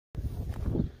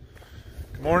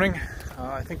Morning.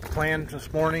 I think the plan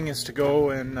this morning is to go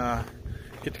and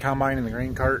get the combine in the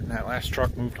grain cart, and that last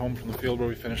truck moved home from the field where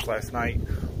we finished last night.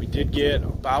 We did get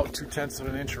about 2/10 of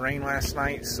an inch of rain last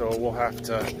night, so we'll have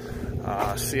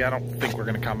to see. I don't think we're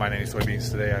going to combine any soybeans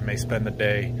today. I may spend the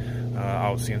day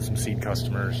out seeing some seed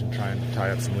customers and trying to tie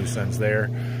up some loose ends there.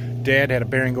 Dad had a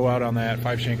bearing go out on that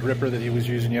 5-shank ripper that he was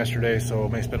using yesterday, so I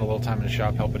may spend a little time in the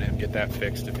shop helping him get that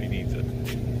fixed if he needs it.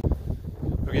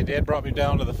 Okay, Dad brought me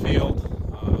down to the field.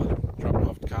 Dropping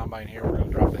off the combine here. We're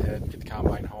going to drop ahead and get the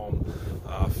combine home.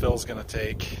 Phil's going to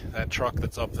take that truck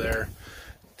that's up there,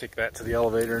 take that to the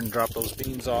elevator and drop those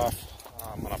beans off.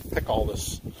 I'm going to pick all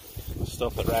this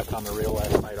stuff that wrapped on the reel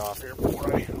last night off here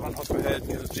before I unhook the head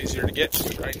because it's easier to get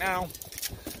to right now.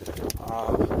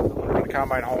 When we're going to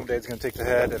combine home, Dad's going to take the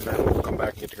head, and then we'll come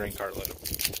back and get the grain cart lit.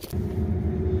 It's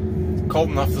cold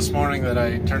enough this morning that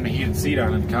I turned the heated seat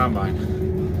on in the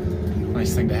combine.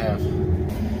 Nice thing to have.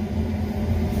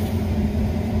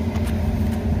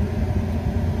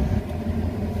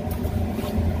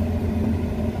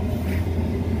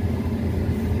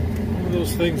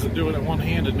 Those things that do it at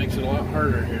one-handed makes it a lot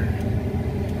harder here.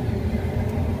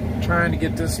 Trying to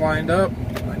get this lined up.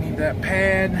 I need that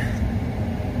pad.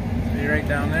 Be right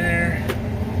down there.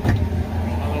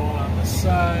 Another one on this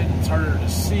side. It's harder to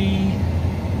see.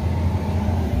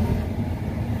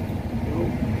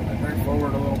 Bring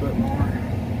forward a little bit more.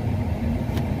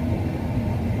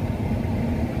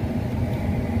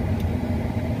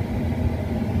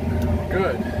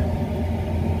 Good.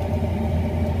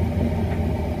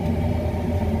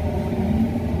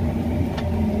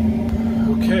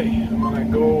 Okay, I'm gonna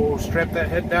go strap that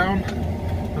head down.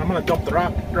 I'm gonna dump the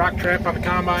rock trap on the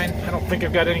combine. I don't think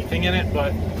I've got anything in it,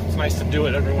 but it's nice to do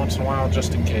it every once in a while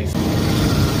just in case.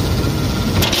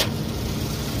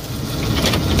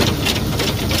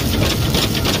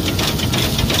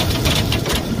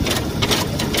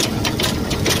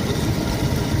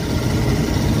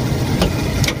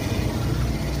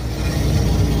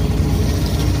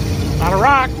 Not a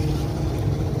rock,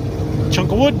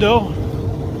 chunk of wood though.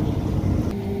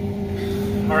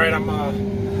 All right, I'm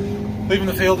leaving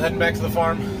the field, heading back to the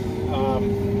farm.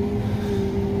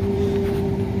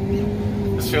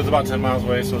 This field's about 10 miles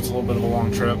away, so it's a little bit of a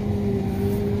long trip. Do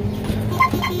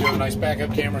have a nice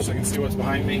backup camera so I can see what's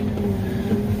behind me.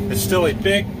 It's still a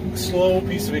big, slow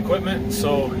piece of equipment,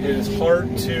 so it is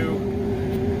hard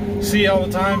to see all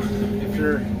the time. If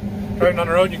you're driving on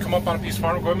the road and you come up on a piece of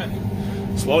farm equipment,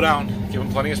 slow down, give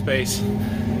them plenty of space.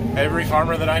 Every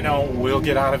farmer that I know will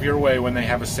get out of your way when they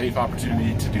have a safe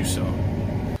opportunity to do so.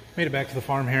 Made it back to the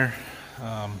farm here.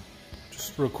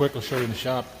 Just real quick, I'll show you in the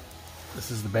shop.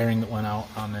 This is the bearing that went out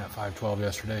on that 512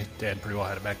 yesterday. Dad pretty well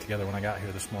had it back together when I got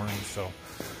here this morning, so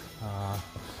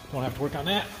don't have to work on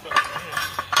that. But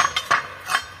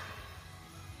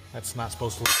that's not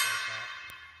supposed to look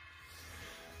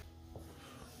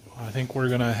like that. I think we're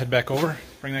gonna head back over,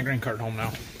 bring that grain cart home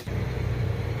now.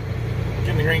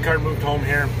 Getting the grain cart moved home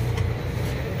here.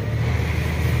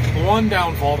 One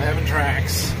downfall to having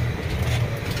tracks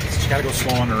is you gotta go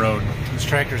slow on the road. This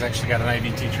tractor's actually got an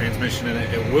IVT transmission in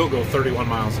it. It will go 31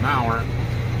 miles an hour,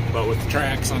 but with the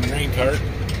tracks on the grain cart,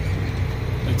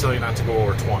 they tell you not to go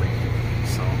over 20.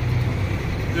 So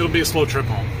it'll be a slow trip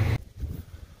home.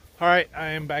 All right, I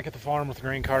am back at the farm with the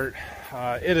grain cart.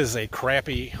 It is a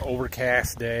crappy,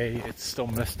 overcast day. It's still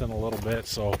misting a little bit,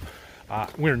 so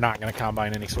we're not going to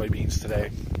combine any soybeans today.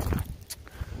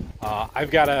 I've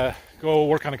got to go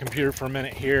work on a computer for a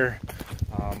minute here.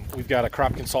 We've got a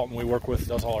crop consultant we work with,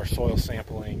 does all our soil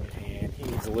sampling, and he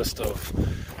needs a list of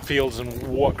fields and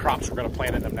what crops we're going to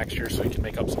plant in them next year so he can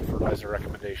make up some fertilizer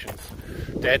recommendations.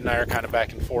 Dad and I are kind of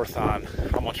back and forth on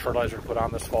how much fertilizer to put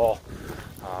on this fall.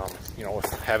 You know,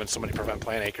 with having so many prevent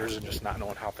plant acres and just not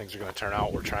knowing how things are going to turn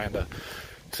out, we're trying to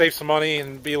save some money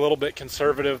and be a little bit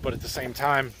conservative, but at the same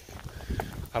time,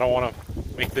 I don't want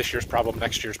to make this year's problem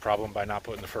next year's problem by not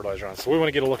putting the fertilizer on. So we want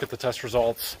to get a look at the test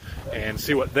results and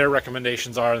see what their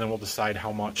recommendations are, and then we'll decide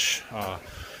how much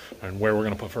and where we're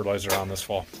going to put fertilizer on this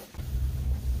fall.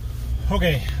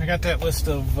 Okay, I got that list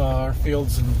of our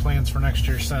fields and plans for next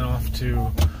year sent off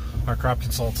to our crop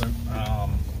consultant.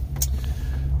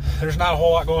 There's not a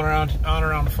whole lot going on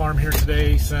around the farm here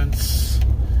today since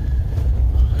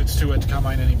it's too wet to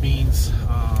combine any beans.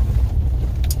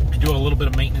 I do a little bit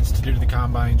of maintenance to do to the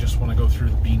combine. Just want to go through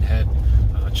the bean head,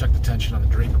 check the tension on the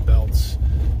draper belts,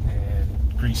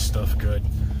 and grease stuff good.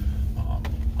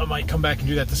 I might come back and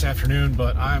do that this afternoon,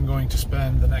 but I'm going to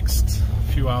spend the next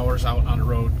few hours out on the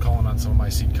road calling on some of my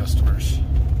seed customers.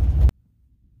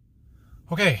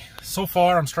 Okay, so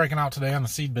far I'm striking out today on the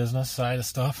seed business side of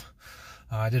stuff.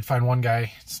 I did find one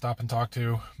guy to stop and talk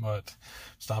to, but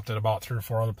stopped at about 3 or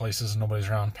 4 other places and nobody's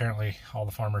around. Apparently all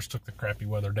the farmers took the crappy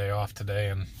weather day off today,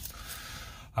 and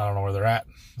I don't know where they're at.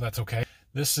 That's okay.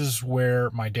 This is where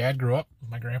my dad grew up,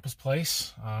 my grandpa's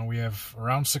place. We have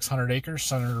around 600 acres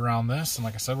centered around this, and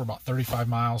like I said, we're about 35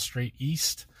 miles straight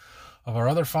east of our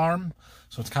other farm.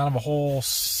 So it's kind of a whole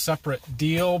separate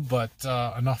deal, but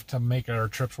enough to make our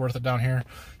trips worth it down here.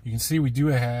 You can see we do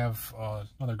have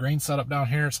another grain setup down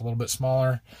here. It's a little bit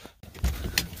smaller.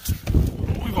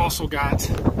 We've also got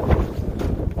a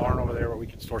barn over there where we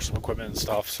can store some equipment and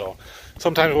stuff. So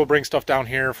sometimes we'll bring stuff down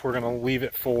here if we're going to leave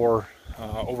it for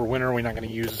over winter. We're not going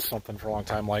to use something for a long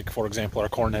time. Like, for example, our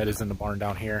corn head is in the barn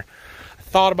down here. I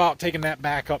thought about taking that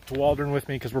back up to Waldron with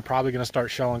me because we're probably going to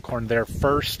start shelling corn there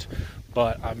first.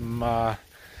 But I'm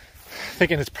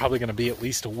thinking it's probably going to be at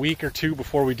least a week or 2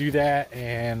 before we do that,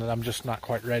 and I'm just not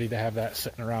quite ready to have that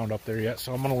sitting around up there yet,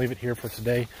 so I'm going to leave it here for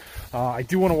today. I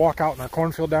do want to walk out in our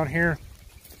cornfield down here.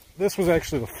 This was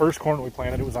actually the first corn that we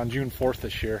planted. It was on June 4th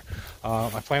this year.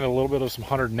 I planted a little bit of some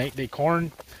 108-day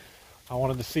corn. I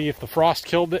wanted to see if the frost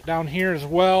killed it down here as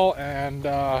well, and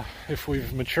if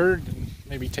we've matured,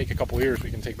 maybe take a couple of years,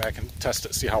 we can take back and test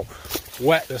it, see how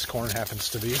wet this corn happens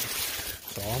to be.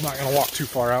 So I'm not going to walk too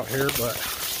far out here, but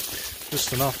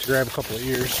just enough to grab a couple of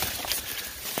ears.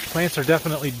 Plants are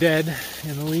definitely dead,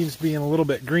 and the leaves being a little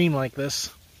bit green like this,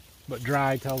 but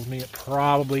dry, tells me it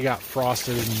probably got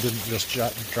frosted and didn't just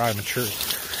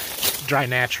dry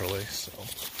naturally. So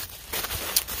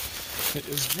it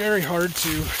is very hard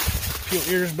to peel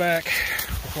ears back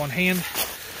with one hand,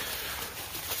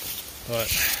 but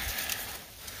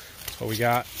that's what we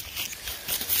got.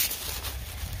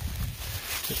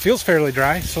 It feels fairly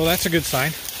dry, so that's a good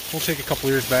sign. We'll take a couple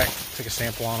ears back, take a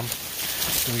sample on them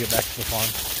when we get back to the farm.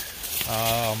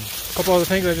 A couple other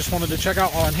things I just wanted to check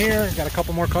out while I'm here. Got a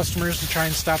couple more customers to try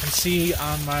and stop and see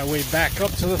on my way back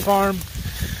up to the farm.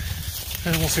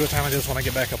 And we'll see what time it is when I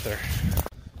get back up there.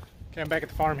 Okay, I'm back at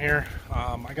the farm here.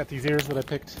 I got these ears that I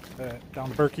picked down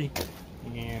the Berkey,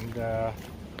 and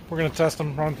we're going to test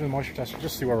them, run through the moisture tester,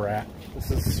 just see where we're at.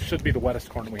 Should be the wettest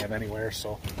corn that we have anywhere,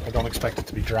 so I don't expect it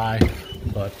to be dry,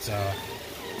 but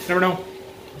never know.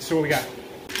 Let's see what we got.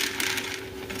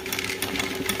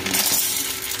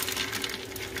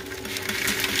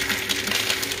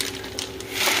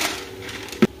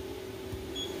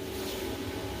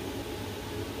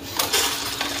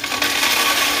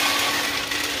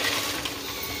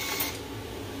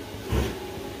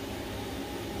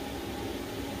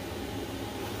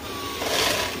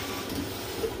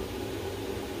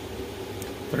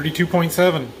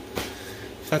 $32.7.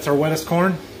 If that's our wettest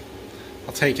corn,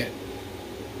 I'll take it.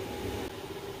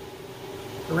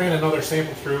 I ran another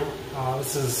sample through.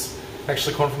 This is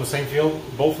actually corn from the same field.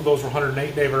 Both of those were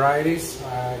 108-day varieties.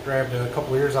 I grabbed a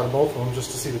couple ears out of both of them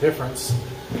just to see the difference.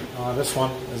 This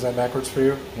one, is that backwards for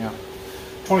you? Yeah.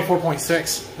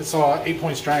 24.6. It's 8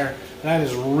 points drier. That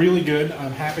is really good.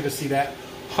 I'm happy to see that.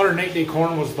 108-day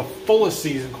corn was the fullest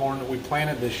season corn that we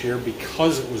planted this year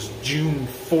because it was June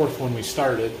 4th when we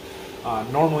started.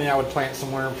 Normally I would plant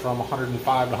somewhere from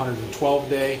 105 to 112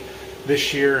 day.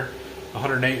 This year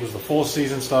 108 was the full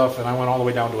season stuff, and I went all the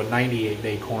way down to a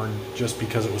 98-day corn just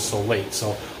because it was so late.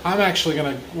 So I'm actually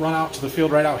going to run out to the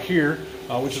field right out here,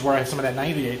 which is where I have some of that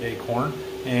 98-day corn,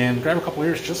 and grab a couple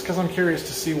ears just because I'm curious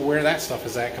to see where that stuff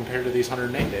is at compared to these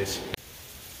 108 days.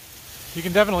 You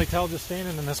can definitely tell just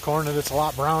standing in this corn that it's a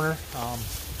lot browner.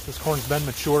 This corn's been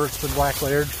mature. It's been black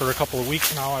layered for a couple of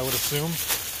weeks now, I would assume.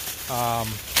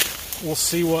 We'll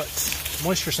see what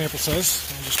moisture sample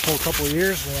says. I'll just pull a couple of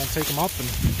ears and we'll take them up and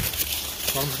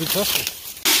run them through the tester.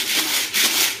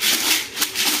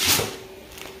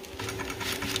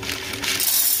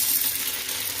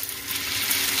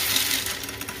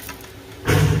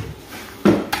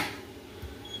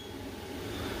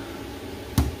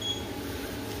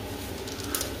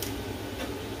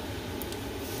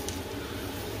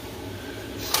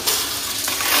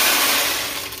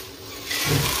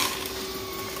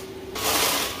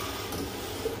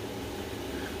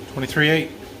 .338.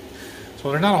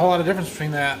 So there's not a whole lot of difference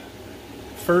between that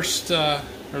first or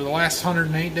the last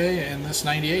 108 day and this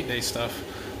 98 day stuff.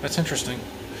 That's interesting.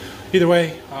 Either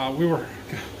way, we were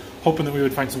hoping that we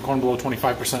would find some corn below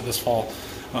 25% this fall,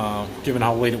 given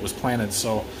how late it was planted.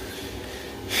 So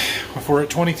if we're at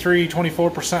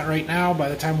 23-24% right now, by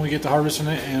the time we get to harvesting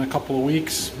it in a couple of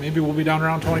weeks, maybe we'll be down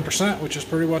around 20%, which is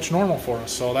pretty much normal for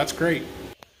us. So that's great.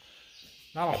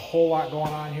 Not a whole lot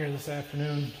going on here this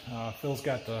afternoon. Phil's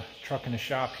got the truck in the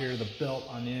shop here. The belt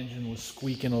on the engine was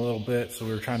squeaking a little bit, so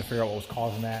we were trying to figure out what was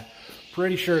causing that.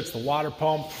 Pretty sure it's the water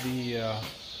pump. The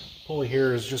pulley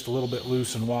here is just a little bit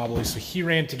loose and wobbly, so he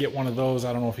ran to get one of those.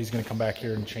 I don't know if he's going to come back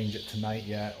here and change it tonight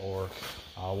yet, or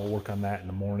we'll work on that in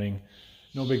the morning.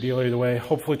 No big deal either way.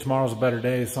 Hopefully tomorrow's a better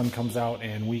day. The sun comes out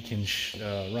and we can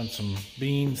run some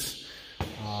beans.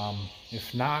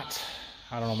 If not,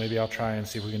 I don't know, maybe I'll try and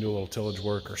see if we can do a little tillage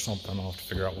work or something. I'll have to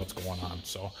figure out what's going on.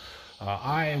 So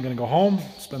I am going to go home,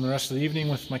 spend the rest of the evening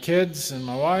with my kids and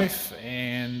my wife,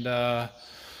 and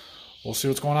we'll see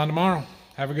what's going on tomorrow.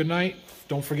 Have a good night.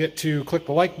 Don't forget to click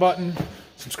the like button,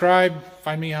 subscribe,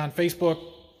 find me on Facebook,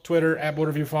 Twitter,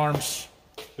 @Borderview Farms.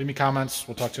 Leave me comments.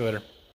 We'll talk to you later.